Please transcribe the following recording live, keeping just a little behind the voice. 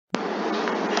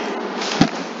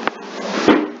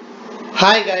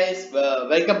Hi guys,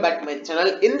 welcome back to my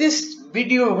channel. In this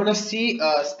video, we're gonna see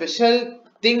a special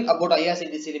thing about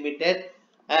IRCTC Limited.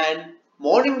 And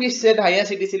morning we said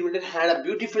IRCTC Limited had a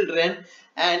beautiful run,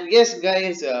 and yes,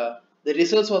 guys, the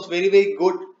results was very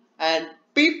good. And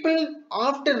people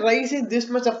after raising this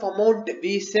much of amount,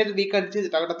 we said we can see the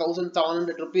target of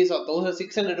 1,700 rupees or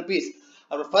 1,600 rupees.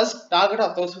 Our first target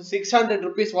of 1,600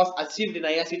 rupees was achieved in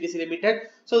IRCTC Limited.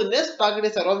 So the next target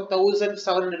is around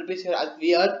 1,700 rupees here as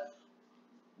we are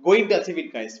going to achieve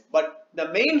it, guys. But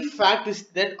the main fact is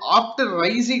that after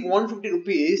rising 150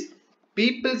 rupees,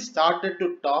 people started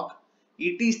to talk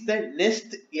it is the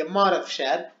next MRF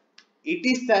share, it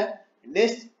is the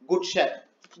next good share.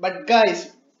 But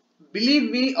guys,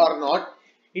 believe me or not,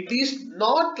 it is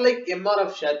not like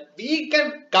MRF share. We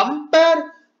can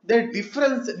compare the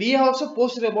difference. We also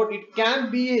posted about it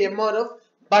can be a MRF,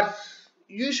 but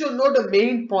you should know the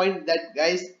main point that,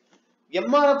 guys,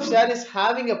 MRF share is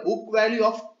having a book value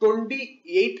of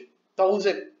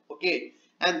 28,000, okay,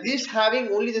 and this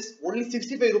having only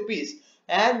 65 rupees,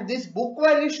 and this book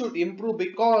value should improve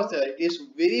because it is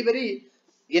very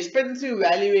expensive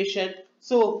valuation.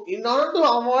 So in order to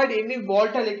avoid any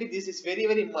volatility, this is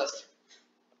very must.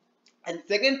 And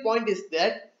second point is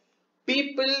that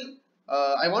people,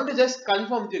 I want to just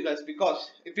confirm to you guys, because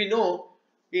if you know,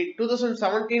 in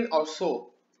 2017 or so,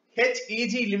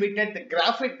 HEG Limited, the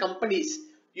graphite companies,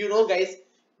 you know guys,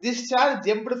 this share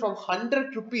jumped from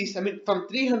 100 rupees, from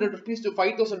 300 rupees to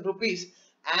 5,000 rupees,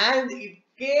 and it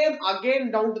came again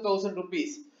down to 1,000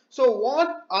 rupees. So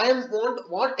what I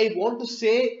want to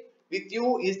say with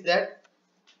you is that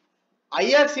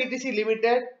IRCTC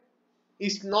Limited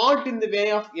is not in the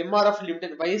way of MRF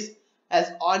Limited wise,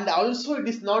 and also it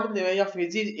is not in the way of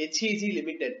HEG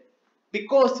Limited,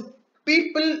 because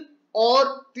people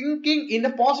are thinking in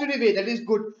a positive way, that is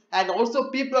good, and also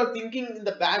people are thinking in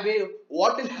the bad way,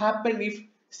 what will happen if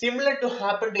similar to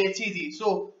happen to HEG.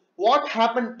 So what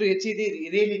happened to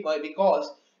HEG really,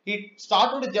 because it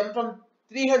started to jump from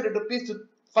 300 rupees to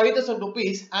 5,000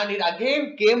 rupees, and it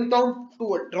again came down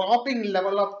to a dropping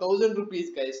level of 1,000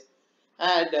 rupees, guys.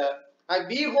 And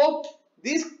we hope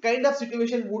this kind of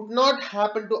situation would not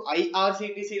happen to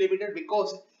IRCTC Limited,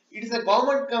 because it is a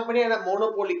government company and a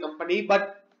monopoly company.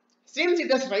 But since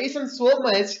it has risen so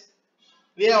much,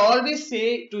 we always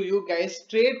say to you guys,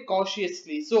 trade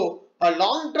cautiously. So a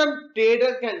long-term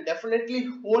trader can definitely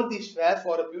hold this share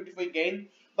for a beautiful gain,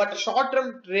 but a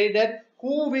short-term trader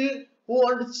who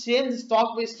want to change the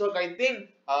stock by stock, I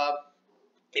think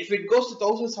if it goes to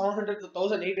 1,700 to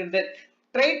 1,800,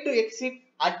 try to exit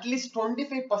at least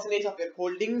 25% of your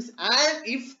holdings, and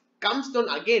if comes down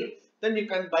again, then you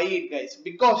can buy it, guys,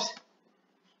 because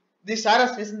this share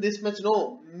has risen this much.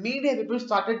 No, media people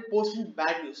started posting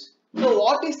bad news. So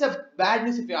what is the bad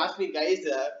news if you ask me, guys?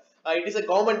 It is a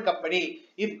government company.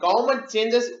 If government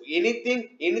changes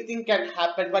anything can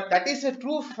happen. But that is a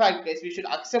true fact, guys. We should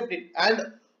accept it.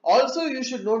 And also you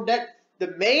should note that the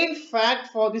main fact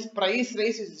for this price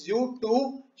rise is due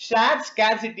to share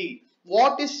scarcity.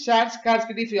 What is share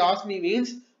scarcity, if you ask me,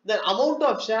 means the amount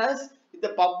of shares in the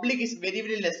public is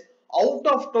very less. Out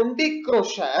of 20 crore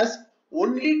shares,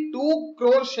 only 2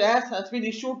 crore shares has been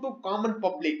issued to common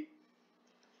public.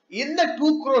 In the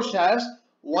 2 crore shares,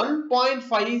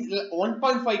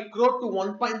 1.5 crore to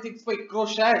 1.65 crore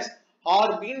shares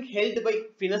are being held by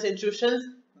finance institutions,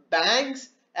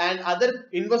 banks, and other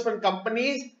investment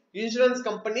companies, insurance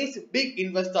companies, big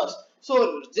investors.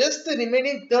 So just the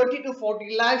remaining 30 to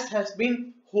 40 lakhs has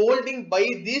been holding by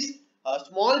these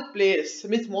small players,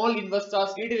 small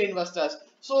investors, retail investors.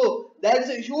 So there is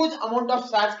a huge amount of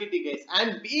scarcity, guys,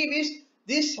 and we wish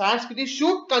this scarcity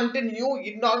should continue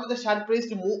in order the share price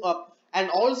to move up. And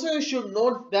also you should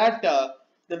note that the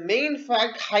main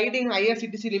fact hiding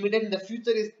IRCTC Limited in the future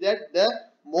is that the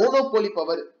monopoly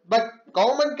power. But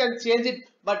government can change it,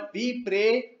 but we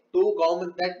pray to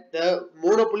government that the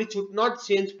monopoly should not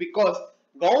change, because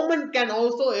government can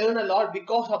also earn a lot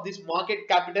because of this market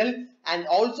capital. And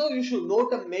also you should note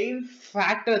the main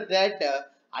factor that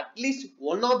at least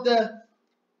one of the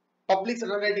public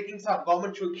undertakings of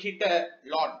government should hit a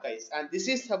lot, guys. And this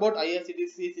is about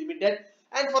IRCTC Limited.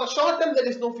 And for a short term, there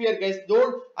is no fear, guys.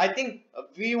 Don't, I think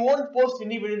we won't post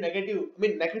any video negative,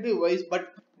 negative wise,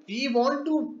 but we want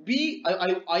to be,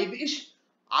 I wish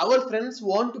our friends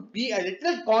want to be a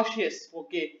little cautious,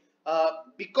 okay,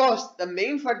 because the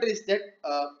main factor is that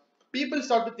people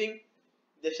start to think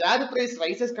the share price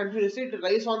rises continuously to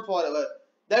rise on forever.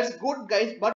 That's good,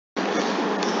 guys, but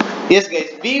yes,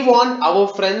 guys, we want our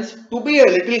friends to be a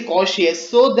little cautious,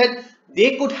 so that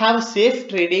they could have safe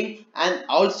trading and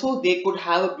also they could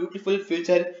have a beautiful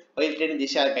future while trading the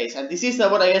share, guys. And this is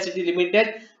about IRCTC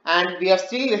Limited, and we are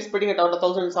still expecting around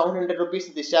 1,700 rupees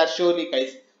in the share surely,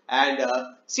 guys. And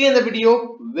see you in the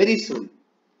video very soon.